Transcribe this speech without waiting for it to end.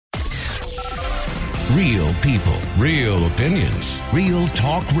Real people, real opinions, real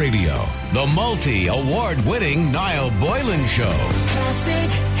talk radio. The multi-award-winning Niall Boylan Show.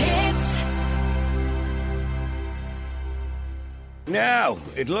 Classic hits. Now,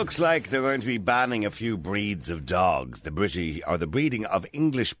 it looks like they're going to be banning a few breeds of dogs. The breeding of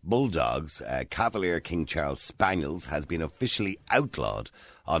English bulldogs, Cavalier King Charles Spaniels, has been officially outlawed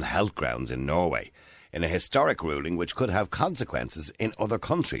on health grounds in Norway, in a historic ruling which could have consequences in other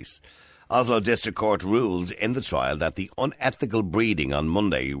countries. Oslo District Court ruled in the trial that the unethical breeding on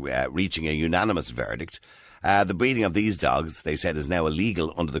Monday, reaching a unanimous verdict. The breeding of these dogs, they said, is now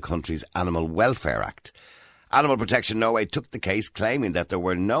illegal under the country's Animal Welfare Act. Animal Protection Norway took the case, claiming that there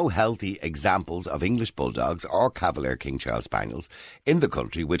were no healthy examples of English bulldogs or Cavalier King Charles Spaniels in the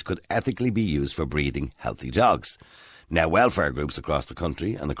country which could ethically be used for breeding healthy dogs. Now, welfare groups across the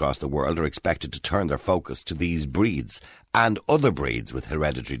country and across the world are expected to turn their focus to these breeds and other breeds with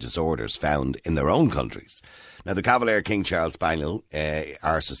hereditary disorders found in their own countries. Now, the Cavalier King Charles Spaniel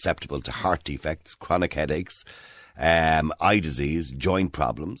are susceptible to heart defects, chronic headaches, eye disease, joint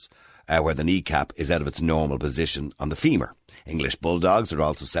problems, where the kneecap is out of its normal position on the femur. English bulldogs are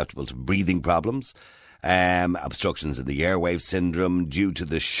also susceptible to breathing problems, obstructions in the airway syndrome due to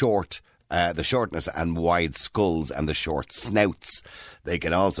the shortness and wide skulls and the short snouts. They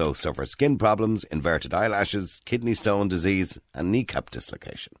can also suffer skin problems, inverted eyelashes, kidney stone disease and kneecap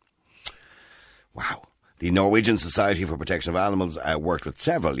dislocation. Wow. The Norwegian Society for Protection of Animals worked with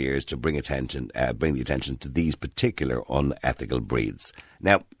several years to bring the attention to these particular unethical breeds.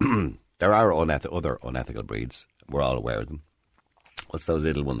 Now, there are other unethical breeds. We're all aware of them. What's those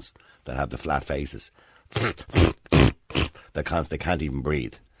little ones that have the flat faces? They can't even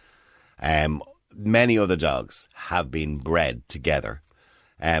breathe. Many other dogs have been bred together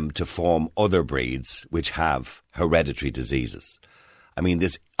to form other breeds which have hereditary diseases. I mean,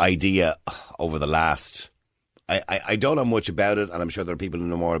 this idea over the last... I don't know much about it, and I'm sure there are people who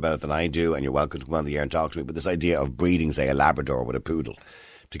know more about it than I do, and you're welcome to come on the air and talk to me, but this idea of breeding, say, a Labrador with a poodle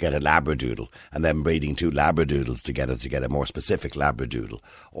to get a Labradoodle, and then breeding two Labradoodles together to get a more specific Labradoodle,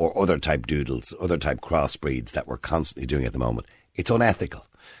 or other type doodles, other type crossbreeds that we're constantly doing at the moment, it's unethical.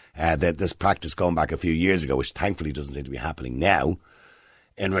 This practice going back a few years ago, which thankfully doesn't seem to be happening now,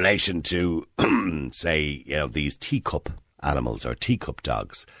 in relation to, say, these teacup animals or teacup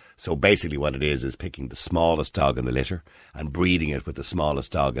dogs. So basically what it is picking the smallest dog in the litter and breeding it with the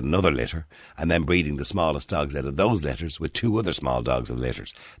smallest dog in another litter, and then breeding the smallest dogs out of those litters with two other small dogs in the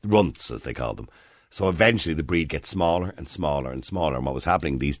litters, the runts as they call them. So eventually the breed gets smaller and smaller and smaller. And what was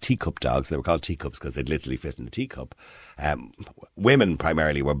happening, these teacup dogs, they were called teacups because they'd literally fit in a teacup. Women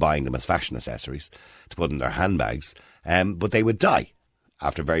primarily were buying them as fashion accessories to put in their handbags, but they would die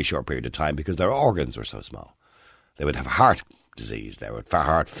after a very short period of time because their organs were so small. They would have heart disease, they would have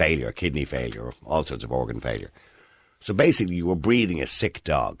heart failure, kidney failure, all sorts of organ failure. So basically you were breeding a sick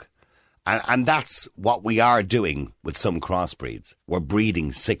dog. And that's what we are doing with some crossbreeds. We're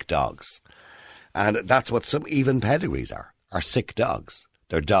breeding sick dogs. And that's what some even pedigrees are sick dogs.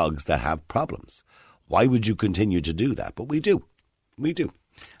 They're dogs that have problems. Why would you continue to do that? But we do. We do.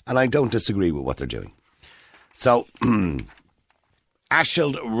 And I don't disagree with what they're doing. So,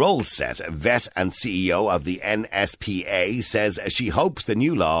 Asheld Rolset, vet and CEO of the NSPA, says she hopes the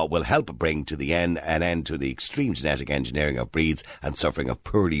new law will help bring to the an end to the extreme genetic engineering of breeds and suffering of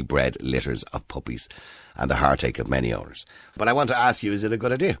poorly bred litters of puppies and the heartache of many owners. But I want to ask you, is it a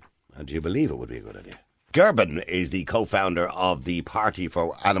good idea? And do you believe it would be a good idea? Gerben is the co-founder of the Party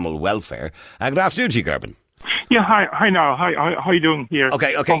for Animal Welfare. Good afternoon to you, Gerben. Yeah, hi Niall. Hi, how are you doing here?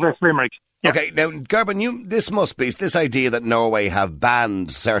 Okay. West Limerick. Yeah. Okay, now, Gerben, this idea that Norway have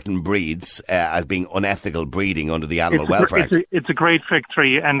banned certain breeds as being unethical breeding under the Animal Welfare Act. It's a great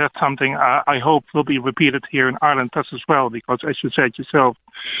victory, and that's something I hope will be repeated here in Ireland as well, because, as you said yourself,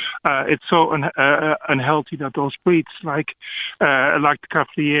 it's so unhealthy that those breeds, like the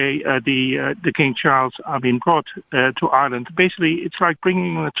Cavalier, the King Charles, are being brought to Ireland. Basically, it's like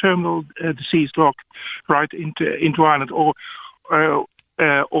bringing a terminal disease dog right into Ireland,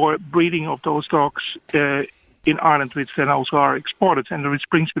 or breeding of those dogs in Ireland, which then also are exported. And which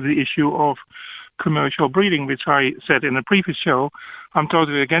brings me to the issue of commercial breeding, which I said in a previous show. I'm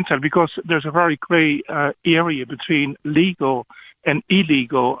totally against that because there's a very grey area between legal and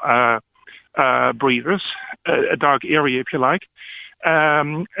illegal breeders, a dark area, if you like.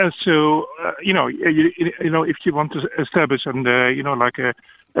 If you want to establish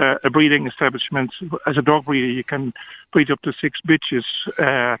a breeding establishment as a dog breeder, you can breed up to 6 bitches,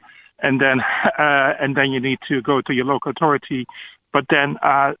 and then you need to go to your local authority. But then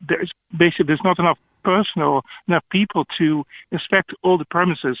there's not enough people to inspect all the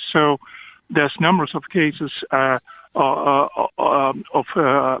premises. So there's numbers of cases of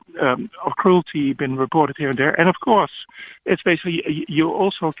cruelty been reported here and there. And of course, it's basically you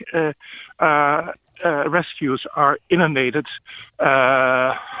also rescues are inundated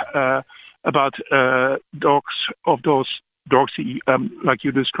about dogs of those dogs like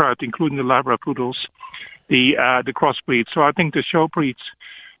you described, including the Labradoodles, the crossbreeds. So I think the show breeds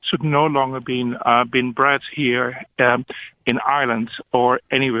should no longer been bred here in Ireland or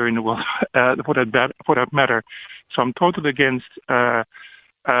anywhere in the world for that matter. So I'm totally against puppy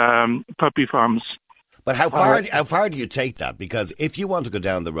farms. But how far do you take that? Because if you want to go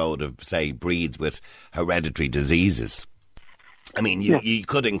down the road of, say, breeds with hereditary diseases, I mean, you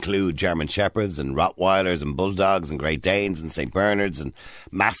could include German Shepherds and Rottweilers and Bulldogs and Great Danes and St. Bernards and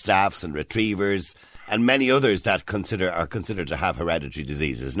Mastiffs and Retrievers and many others that are considered to have hereditary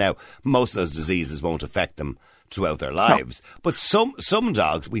diseases. Now, most of those diseases won't affect them throughout their lives. No. But some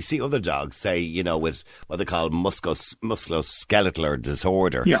dogs, we see other dogs, say, with what they call musculoskeletal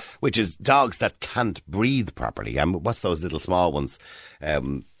disorder, which is dogs that can't breathe properly. What's those little small ones?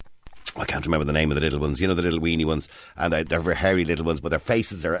 I can't remember the name of the little ones. The little weeny ones. And they're very hairy little ones, but their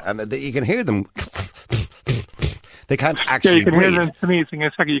faces are... And you can hear them... They can't actually breathe. Yeah, you can hear them sneezing.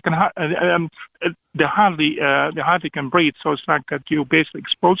 Exactly. You can they hardly can breathe. So it's like that you're basically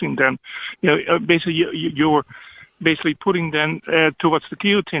exposing them. Basically you're basically putting them towards the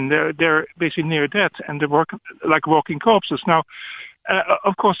guillotine. They're basically near death, and they work like walking corpses. Now,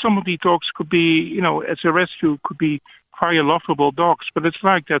 of course, some of these dogs could be, as a rescue, could be very lovable dogs, but it's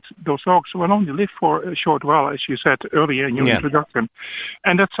like that those dogs will only live for a short while, as you said earlier in your introduction,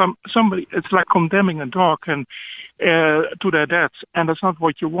 and that's somebody. It's like condemning a dog and to their death, and that's not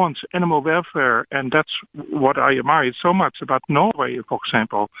what you want. Animal welfare, and that's what I admire so much about Norway, for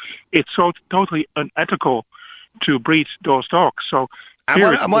example. It's so totally unethical to breed those dogs. So. And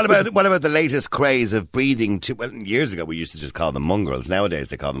what about the latest craze of breeding? Years ago we used to just call them mongrels. Nowadays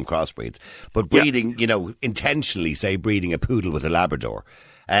they call them crossbreeds. But breeding, intentionally, say breeding a poodle with a Labrador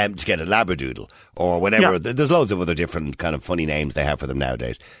to get a Labradoodle or whatever. Yeah. There's loads of other different kind of funny names they have for them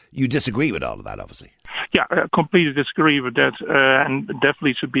nowadays. You disagree with all of that, obviously. Yeah, I completely disagree with that, and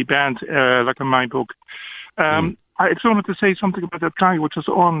definitely should be banned, like in my book. I just wanted to say something about that guy which was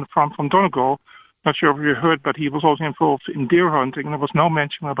on from Donegal. Not sure if you heard, but he was also involved in deer hunting, and there was no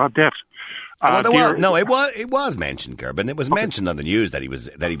mention about that. It was mentioned, Gerben. It was mentioned on the news that he was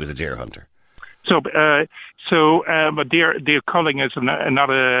a deer hunter. But deer culling is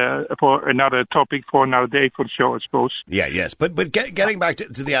another topic for another day for the show, I suppose. Yeah, yes. But getting back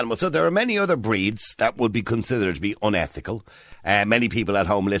to the animals, so there are many other breeds that would be considered to be unethical. Many people at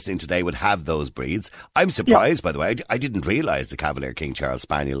home listening today would have those breeds. I'm surprised, by the way. I didn't realise the Cavalier King Charles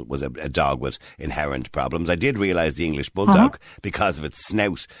Spaniel was a dog with inherent problems. I did realise the English Bulldog, because of its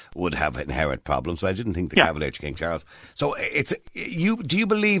snout, would have inherent problems, but I didn't think the Cavalier King Charles. So do you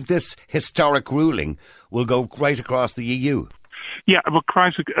believe this historic ruling will go right across the EU? Yeah, it will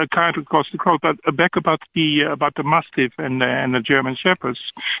kind of across the globe. But back about the Mastiff and the German Shepherds,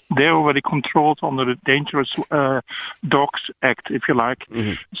 they're already controlled under the Dangerous Dogs Act, if you like.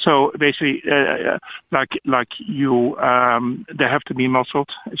 Mm-hmm. So basically, like you, they have to be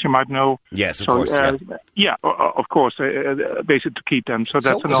muzzled, as you might know. Yes, of course. Of course, basically to keep them. So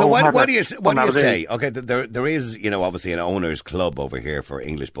that's what do you say? Okay, there is, obviously an owners' club over here for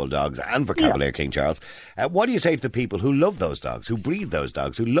English Bulldogs and for Cavalier King Charles. What do you say to the people who love those dogs, who breed those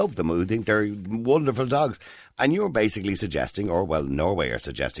dogs, who love them, who think they're wonderful dogs? And you're basically suggesting, Norway are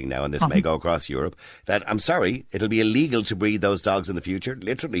suggesting now, and this may go across Europe, that, I'm sorry, it'll be illegal to breed those dogs in the future.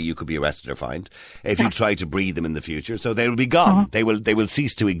 Literally, you could be arrested or fined if you try to breed them in the future. So they will be gone. They will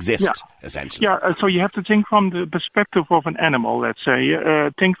cease to exist, essentially. Yeah, so you have to think from the perspective of an animal, let's say.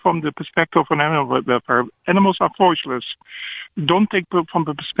 Think from the perspective of an animal welfare. Animals are voiceless. Don't think from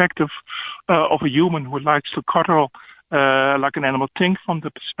the perspective of a human who likes to cuddle like an animal. Think from the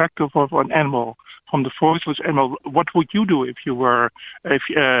perspective of an animal, from the voiceless animal. What would you do if you were a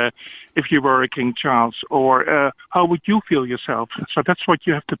King Charles, or how would you feel yourself? So that's what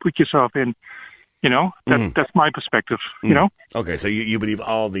you have to put yourself in. That's my perspective. Okay, so you believe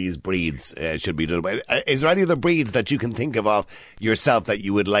all these breeds should be done away. Is there any other breeds that you can think of yourself that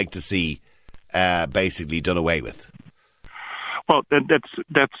you would like to see basically done away with? Well, that's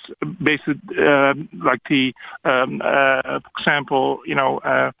basically like the, for example,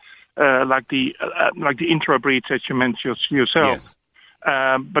 like the intra breeds that you mentioned yourself.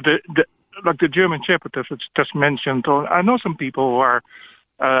 Yes. But like the German Shepherd that was just mentioned, or I know some people who are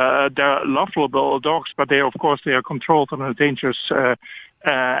they're lovable dogs, but they are controlled and dangerous,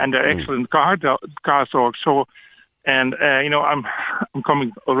 and they're excellent guard dogs. So And I'm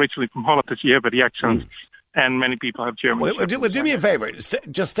coming originally from Holland, as you hear by the accent. And many people have German. Well, do me a favour.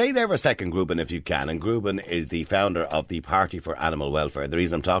 Just stay there for a second, Gerben, if you can. And Gerben is the founder of the Party for Animal Welfare. The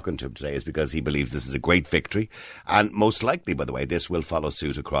reason I'm talking to him today is because he believes this is a great victory. And most likely, by the way, this will follow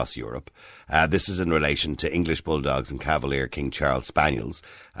suit across Europe. This is in relation to English Bulldogs and Cavalier King Charles Spaniels.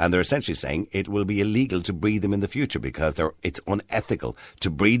 And they're essentially saying it will be illegal to breed them in the future because it's unethical to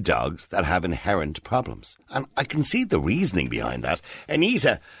breed dogs that have inherent problems. And I can see the reasoning behind that.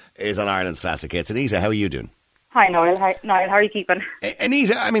 Anita is on Ireland's Classic Hits. Anita, how are you doing? Hi, Niall. Niall, how are you keeping?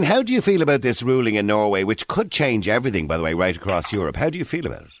 Anita, I mean, how do you feel about this ruling in Norway, which could change everything, by the way, right across Europe? How do you feel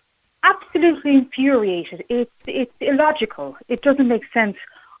about it? Absolutely infuriated. It's illogical. It doesn't make sense.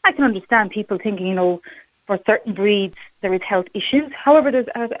 I can understand people thinking, for certain breeds there is health issues. However, there's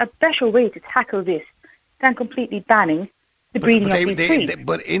a better way to tackle this than completely banning the breeding of these breeds.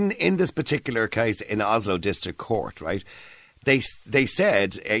 But in this particular case in Oslo District Court, right, They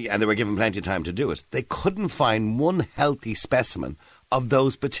said, and they were given plenty of time to do it, they couldn't find one healthy specimen of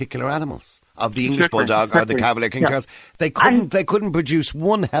those particular animals, of the English Bulldog or the Cavalier King Charles. They couldn't produce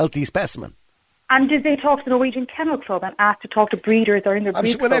one healthy specimen. And did they talk to the Norwegian Kennel Club and ask to talk to breeders or in their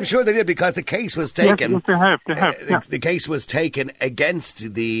breed club? I'm sure they did, because the case was taken. Yes, they have. The case was taken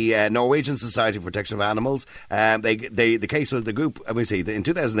against the Norwegian Society for Protection of Animals. The case was the group. In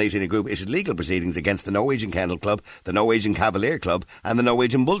 2018, a group issued legal proceedings against the Norwegian Kennel Club, the Norwegian Cavalier Club, and the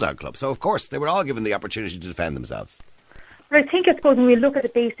Norwegian Bulldog Club. So, of course, they were all given the opportunity to defend themselves. But I suppose when we look at the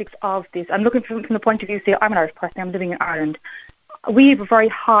basics of this, I'm looking from the point of view, say, I'm an Irish person, I'm living in Ireland. We have a very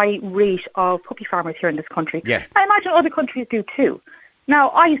high rate of puppy farmers here in this country. Yeah. I imagine other countries do too. Now,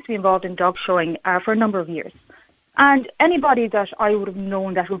 I used to be involved in dog showing for a number of years. And anybody that I would have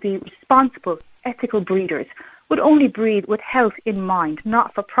known that would be responsible, ethical breeders would only breed with health in mind,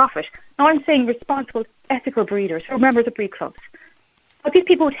 not for profit. Now, I'm saying responsible, ethical breeders who are members of breed clubs. But these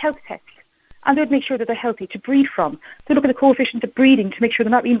people would health test, and they would make sure that they're healthy to breed from. They look at the coefficient of breeding to make sure they're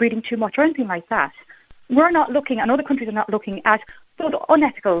not inbreeding too much or anything like that. We're not looking, and other countries are not looking at those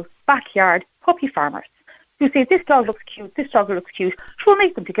unethical backyard puppy farmers who say, this dog looks cute, this dog looks cute, we'll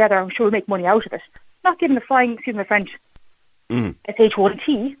make them together and we'll make money out of it. Not giving the flying, excuse my French,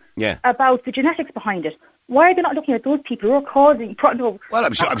 SH1T about the genetics behind it. Why are they not looking at those people who are causing... Well,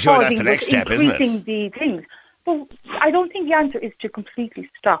 I'm sure that's the next step, isn't it? Increasing the things. But I don't think the answer is to completely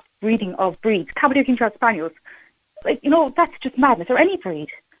stop breeding of breeds. Cavalier King Charles Spaniels, that's just madness, or any breed.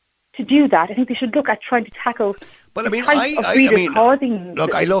 To do that, I think they should look at trying to tackle. But look,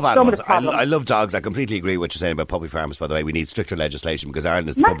 I love animals. I love dogs. I completely agree with what you're saying about puppy farms. By the way, we need stricter legislation because Ireland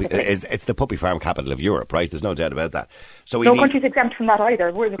is the puppy farm capital of Europe, right? There's no doubt about that. So no country's exempt from that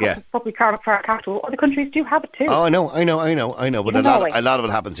either. We're the puppy farm capital. Other countries do have it too. Oh, I know. But a lot of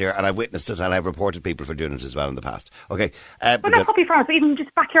it happens here, and I've witnessed it, and I've reported people for doing it as well in the past. Okay, but not puppy farms, but even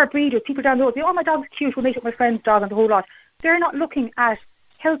just backyard breeders. People down the road say, "Oh, my dog's cute. We'll make it my friend's dog," and the whole lot. They're not looking at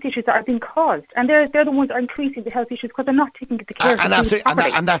health issues that are being caused, and they're the ones that are increasing the health issues because they're not taking the care.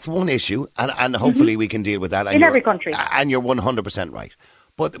 And that's one issue, and hopefully we can deal with that in every country. And you're 100% right.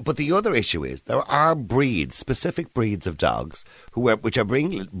 But the other issue is there are specific breeds of dogs which are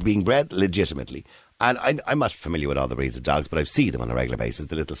being bred legitimately. And I'm not familiar with all the breeds of dogs, but I see them on a regular basis,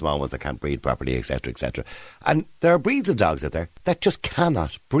 the little small ones that can't breed properly, etc., etc. And there are breeds of dogs out there that just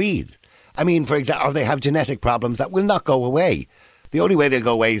cannot breed. I mean, for example, or they have genetic problems that will not go away. The only way they'll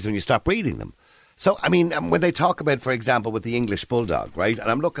go away is when you stop breeding them. So, I mean, when they talk about, for example, with the English Bulldog, right,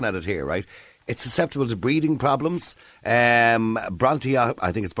 and I'm looking at it here, right, it's susceptible to breeding problems, I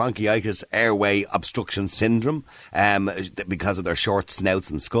think it's bronchitis, airway obstruction syndrome, because of their short snouts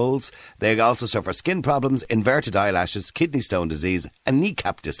and skulls. They also suffer skin problems, inverted eyelashes, kidney stone disease, and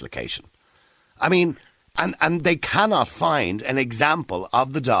kneecap dislocation. I mean, and they cannot find an example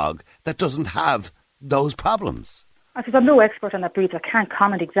of the dog that doesn't have those problems. I suppose I'm no expert on that breed, so I can't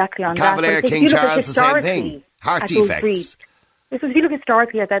comment exactly on Cavalier, that. King Charles, the same thing. Heart defects. If you look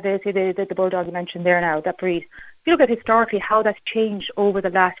historically at that, the bulldog you mentioned there now, that breed, if you look at historically how that's changed over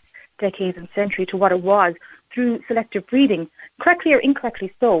the last decades and century to what it was through selective breeding, correctly or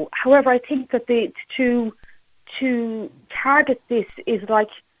incorrectly so. However, I think that to target this is like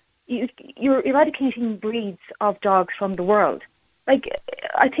you're eradicating breeds of dogs from the world. Like,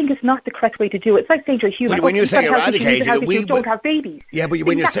 I think it's not the correct way to do it. It's like saying to a human, when you say eradicated, we don't have babies. Yeah, but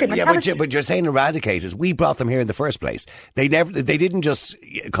you're saying eradicated. We brought them here in the first place. They didn't just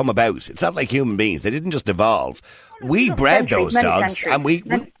come about. It's not like human beings. They didn't just evolve. We bred those dogs, and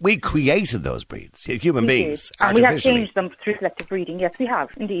we created those breeds. Human beings, and we have changed them through selective breeding. Yes, we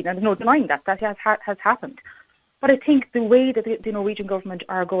have indeed, and there's no denying that has happened. But I think the way that the Norwegian government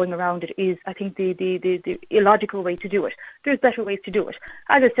are going around it is, I think, the illogical way to do it. There's better ways to do it.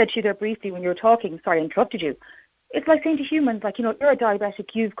 As I said to you there briefly when you were talking, sorry I interrupted you, it's like saying to humans, like, you're a diabetic,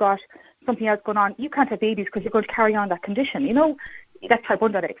 you've got something else going on, you can't have babies because you're going to carry on that condition, That's type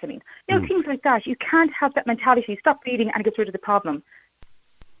 1 diabetics, I mean. Things like that. You can't have that mentality, stop bleeding and get rid of the problem.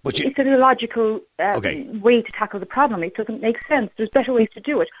 It's an illogical way to tackle the problem. It doesn't make sense. There's better ways to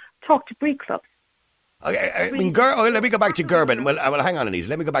do it. Talk to breed clubs. Okay, let me go back to Gerben. Well, hang on, Anita.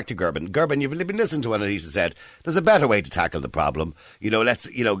 Let me go back to Gerben. Gerben, you've been listening to what Anita said. There's a better way to tackle the problem. Let's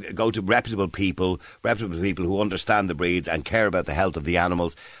go to reputable people who understand the breeds and care about the health of the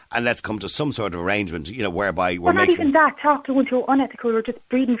animals, and let's come to some sort of arrangement, whereby we're not even that. Talk to ones who are unethical, who are just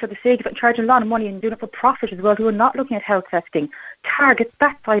breeding for the sake of it, and charging a lot of money and doing it for profit as well, who are not looking at health testing. Target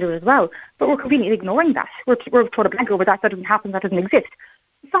that side of it as well. But we're completely ignoring that. We're throwing a blanket over that doesn't happen, that doesn't exist.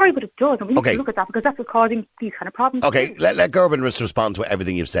 Sorry, but it does, and we need to look at that because that's what's causing these kind of problems. Okay, let Gerben respond to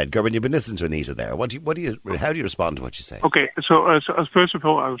everything you've said. Gerben, you've been listening to Anita there. How do you respond to what you say? Okay, so first of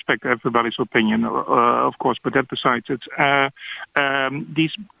all, I respect everybody's opinion, of course, but that besides it,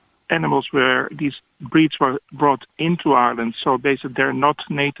 these animals these breeds were brought into Ireland, so basically they're not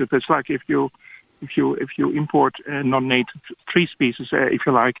native. It's like if you import non-native tree species, if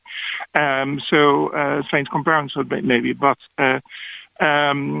you like. Strange comparison maybe, but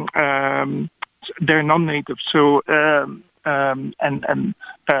they're non-native. So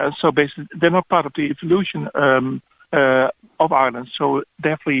so basically they're not part of the evolution of Ireland. So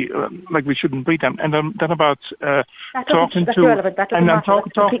definitely, we shouldn't breed them. And then about talking to irrelevant. That doesn't matter.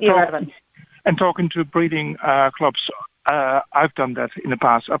 That's completely irrelevant. And talking to breeding clubs. I've done that in the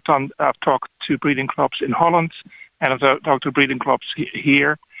past. I've talked to breeding clubs in Holland, and I've talked to breeding clubs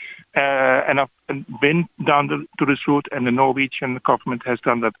here, and I've been down to this route. And the Norwegian government has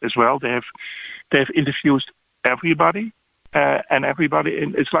done that as well. They've interviewed everybody, and everybody.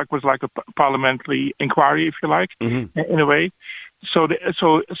 Was like a parliamentary inquiry, if you like, in a way. So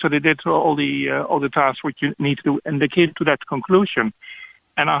they did all the tasks which you need to do, and they came to that conclusion.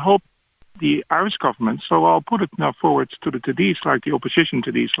 And I hope the Irish government, so I'll put it now forward to the TDs, like the opposition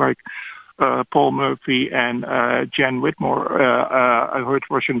TDs, like Paul Murphy and Jan Whitmore. I heard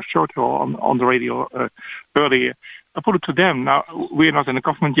Russian Shorthaul on the radio earlier. I put it to them. Now, we're not in the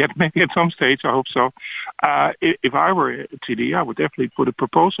government yet, maybe at some stage, I hope so. If I were a TD, I would definitely put a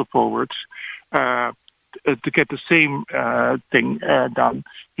proposal forward to get the same thing done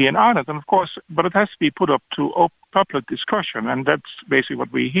here in Ireland. And of course, but it has to be put up to public discussion, and that's basically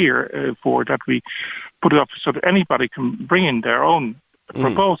what we're here for, that we put it up so that anybody can bring in their own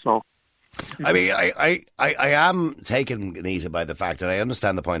proposal. I mean, I am taken, Anita, by the fact, and I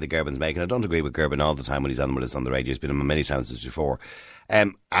understand the point that Gerben's making. I don't agree with Gerben all the time when he's on with us on the radio. He's been on many times since before.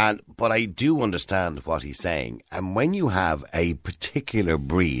 But I do understand what he's saying. And when you have a particular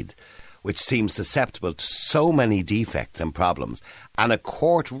breed which seems susceptible to so many defects and problems, and a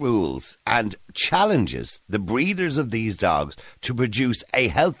court rules and challenges the breeders of these dogs to produce a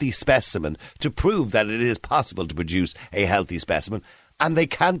healthy specimen, to prove that it is possible to produce a healthy specimen, and they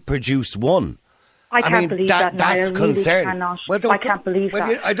can't produce one. I can't believe that, Niall. That's concerning. I can't believe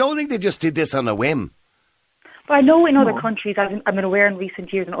that. I don't think they just did this on a whim. But I know in other countries, I've been aware in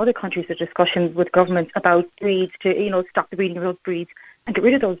recent years, in other countries, there are discussions with governments about breeds to, stop the breeding of those breeds and get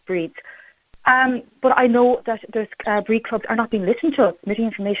rid of those breeds. But I know that there's breed clubs are not being listened to, submitting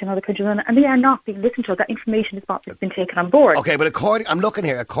information in other countries, and they are not being listened to. That information has not been taken on board. Okay, but I'm looking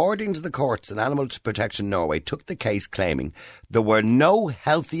here. According to the courts, an Animal Protection Norway took the case claiming there were no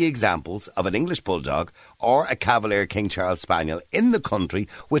healthy examples of an English Bulldog or a Cavalier King Charles Spaniel in the country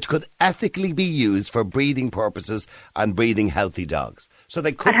which could ethically be used for breeding purposes and breeding healthy dogs. So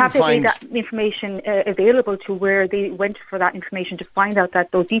they couldn't find... find... that information available to where they went for that information to find out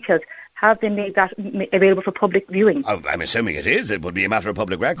that those details. Have they made that available for public viewing? I'm assuming it is. It would be a matter of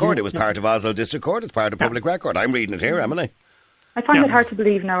public record. It was part of Oslo District Court. It's part of public record. I'm reading it here, haven't I? I find it hard to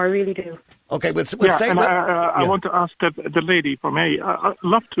believe now. I really do. Okay, we'll stay. And I want to ask the lady from I'd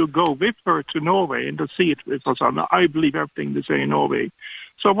love to go with her to Norway and to see it with us. I believe everything they say in Norway.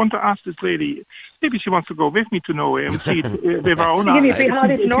 So I want to ask this lady, maybe she wants to go with me to Norway and see it with her own eyes. Give me a free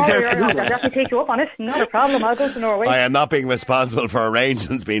holiday to Norway, I'll definitely take you up on it. Not a problem, I'll go to Norway. I am not being responsible for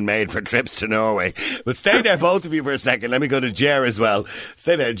arrangements being made for trips to Norway. But stay there, both of you, for a second. Let me go to Ger as well.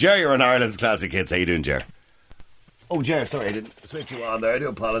 Stay there. Ger, you're on Ireland's Classic Hits. How you doing, Ger? Oh, Ger, sorry, I didn't switch you on there. I do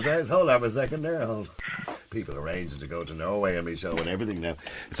apologise. Hold on for a second there. People arranging to go to Norway and be showing everything now.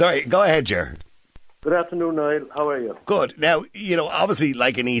 Sorry, go ahead, Ger. Good afternoon, Niall. How are you? Good. Now, obviously,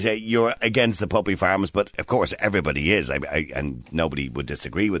 like Anita, you're against the puppy farms, but of course everybody is, and nobody would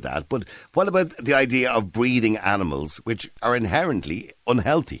disagree with that. But what about the idea of breeding animals which are inherently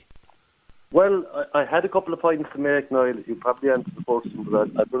unhealthy? Well, I had a couple of points to make, Niall. You probably answered the first one, but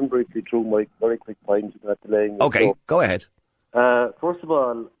I'll run briefly through my very quick points without delaying it. Okay, So, go ahead. first of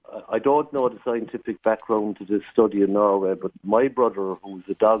all, I don't know the scientific background to this study in Norway, but my brother, who's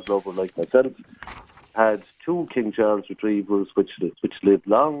a dog lover like myself, had 2 King Charles retrievers which lived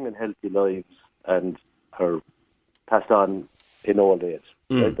long and healthy lives and are passed on in old age.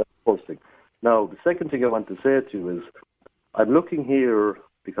 Right? That's the first thing. Now, the second thing I want to say to you is I'm looking here,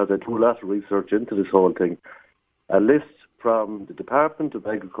 because I do a lot of research into this whole thing, a list from the Department of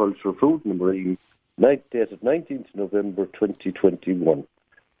Agriculture, Food and Marine, dated 19th November 2021.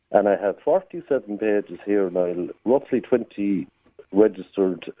 And I have 47 pages here, Niall, roughly 20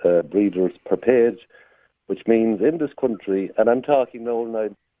 registered breeders per page, which means in this country, and I'm talking now,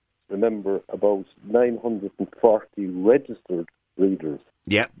 Niall, remember, about 940 registered breeders.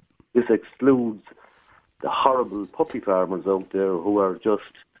 Yeah. This excludes the horrible puppy farmers out there who are just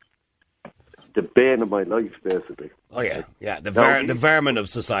the bane of my life, basically. Oh, yeah. Yeah, the vermin of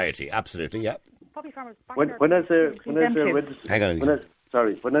society. Absolutely, yeah. Puppy farmers. When I say registered, Hang on.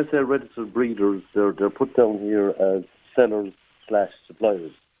 when I say registered breeders, they're put down here as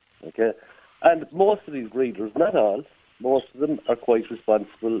sellers/suppliers. Okay, and most of these breeders, not all, most of them are quite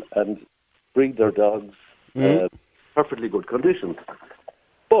responsible and breed their dogs perfectly good conditions.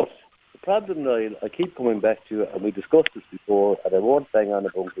 But the problem, Niall, I keep coming back to, and we discussed this before, and I won't bang on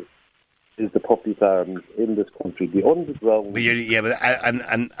about it, is the puppy farms in this country, the underground.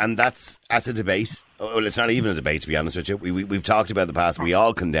 And that's a debate. Well, it's not even a debate, to be honest with you. We've talked about it in the past. We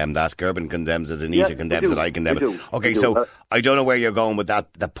all condemn that. Gerben condemns it. Anita condemns it. I condemn it. Okay, so I don't know where you're going with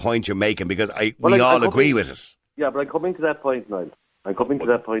that. The point you're making, because we all agree with it. Yeah, but I'm coming to that point, Niall. I'm coming to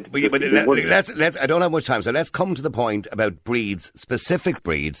that point. But let's. I don't have much time, so let's come to the point about breeds, specific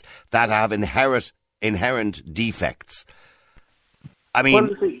breeds that have inherent defects. I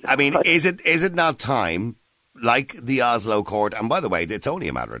mean, is it not time, like the Oslo court? And by the way, it's only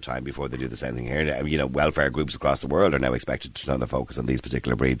a matter of time before they do the same thing here. Welfare groups across the world are now expected to turn their focus on these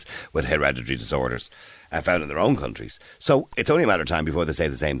particular breeds with hereditary disorders found in their own countries. So it's only a matter of time before they say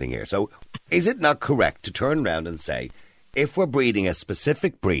the same thing here. So is it not correct to turn around and say, if we're breeding a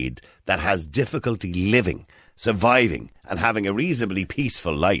specific breed that has difficulty living, surviving and having a reasonably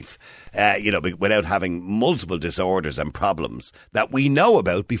peaceful life, without having multiple disorders and problems that we know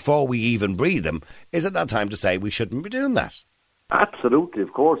about before we even breed them, is it not time to say we shouldn't be doing that? Absolutely,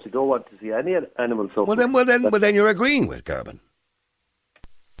 of course. You don't want to see any animal suffer. Well, then you're agreeing with Gerben.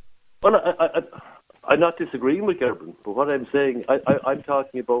 Well, I'm not disagreeing with Gerben, but what I'm saying, I'm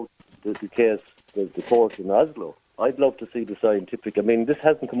talking about the case, the court in Oslo. I'd love to see the scientific. I mean, this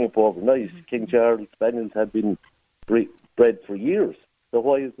hasn't come up overnight. King Charles Spaniels have been bred for years. So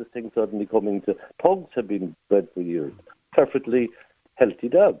why is this thing suddenly coming to... Pugs have been bred for years. Perfectly healthy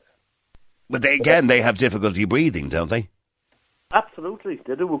dogs. But they have difficulty breathing, don't they? Absolutely,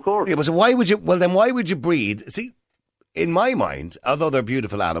 they do, of course. Yeah, but so why would you breed... See, in my mind, although they're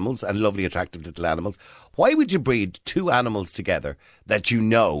beautiful animals and lovely, attractive little animals, why would you breed 2 animals together that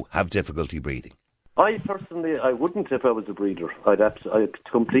have difficulty breathing? I wouldn't if I was a breeder. I'd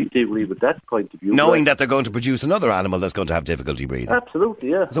completely agree with that point of view. Knowing that they're going to produce another animal that's going to have difficulty breathing. Absolutely,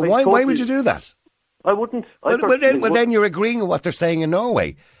 yeah. So why would you do that? I wouldn't. Then you're agreeing with what they're saying in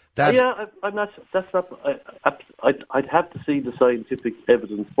Norway. I'm not. That's not. I'd have to see the scientific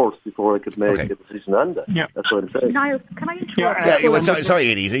evidence first before I could make a decision on that. Yeah. That's what I'm saying. Niall, can I interrupt?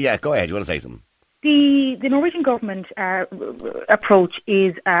 Sorry, Anita. Yeah, go ahead. You want to say something? The Norwegian government approach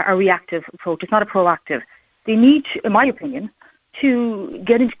is a reactive approach. It's not a proactive. They need, in my opinion, to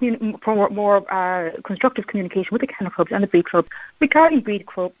get into more constructive communication with the kennel clubs and the breed clubs regarding breed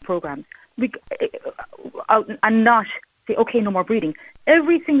programs, and not say, okay, no more breeding.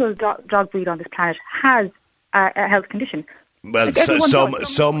 Every single dog breed on this planet has a health condition. Well,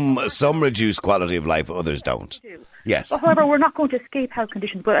 some reduce quality of life, others don't. Yes. But however, we're not going to escape health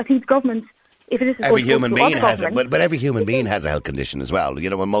conditions. But I think governments, if it is every human being has it, but every human being has a health condition as well.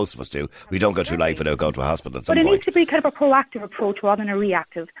 When most of us do, we don't go through life without going to a hospital at some point. But it needs to be kind of a proactive approach rather than a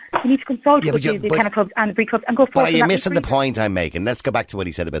reactive. You need to consult with the kennel clubs and the breed clubs and go forward. But you're missing the point I'm making. Let's go back to what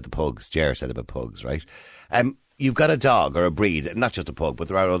he said about the pugs. Ger said about pugs, right? You've got a dog or a breed, not just a pug, but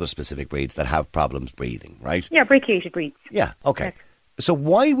there are other specific breeds that have problems breathing, right? Yeah, brachiated breeds. Yeah, okay. Yes. So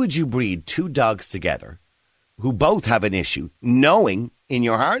why would you breed 2 dogs together who both have an issue, knowing in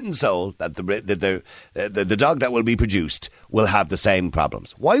your heart and soul that the dog that will be produced will have the same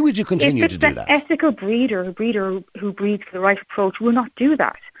problems. Why would you continue to do that? If it's an ethical breeder who breeds for the right approach will not do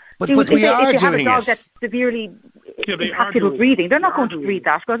that. But we are doing it. If you have a dog that's severely impacted with breeding, they're not going to breed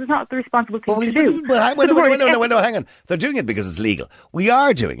that because it's not the responsible thing to do. No, hang on. They're doing it because it's legal. We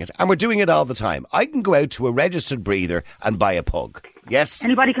are doing it, and we're doing it all the time. I can go out to a registered breeder and buy a pug. Yes?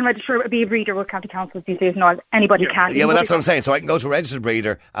 Anybody can register, be a breeder with county councils these days. No, anybody can. Yeah, well, that's what I'm saying. So I can go to a registered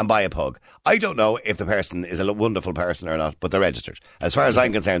breeder and buy a pug. I don't know if the person is a wonderful person or not, but they're registered. As far as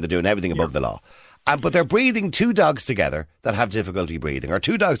I'm concerned, they're doing everything above the law. But they're breeding two dogs together that have difficulty breathing, or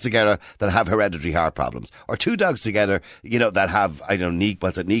two dogs together that have hereditary heart problems, or two dogs together, that have,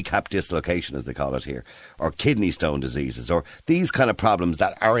 kneecap dislocation, as they call it here, or kidney stone diseases, or these kind of problems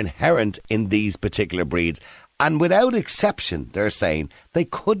that are inherent in these particular breeds. And without exception, they're saying they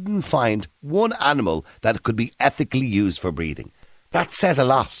couldn't find one animal that could be ethically used for breeding. That says a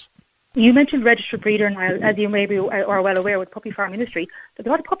lot. You mentioned registered breeder, Niall, as you maybe are well aware with puppy farm industry. There's a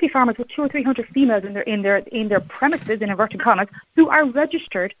lot of puppy farmers with 200 or 300 females in their premises, in inverted commas, who are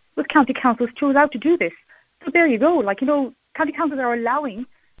registered with county councils to allow to do this. So there you go. County councils are allowing,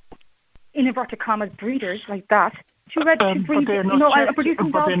 in inverted commas, breeders like that to register breeds.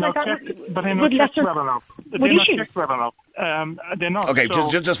 Producing dogs like that. But they're not checked well enough. They're not. Okay,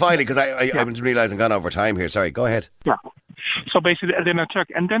 just finally, because I haven't realised I've gone over time here. Sorry, go ahead. Yeah. So basically, they're not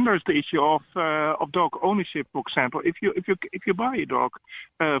checked. And then there's the issue of dog ownership. For example, if you buy a dog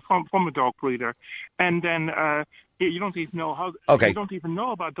from a dog breeder, and then you don't even know how. Okay. You don't even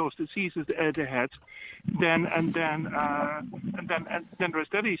know about those diseases they had. Then there's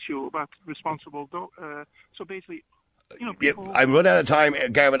that issue about responsible dog. So basically. I'm running out of time,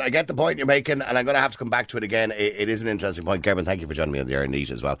 Gerben. I get the point you're making, and I'm going to have to come back to it again. It is an interesting point. Gerben, thank you for joining me on the Air and Eat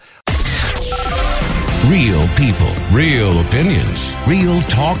as well. Real people, real opinions, real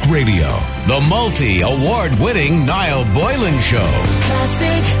talk radio. The multi-award-winning Niall Boylan Show.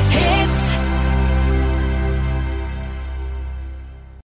 Classic hits.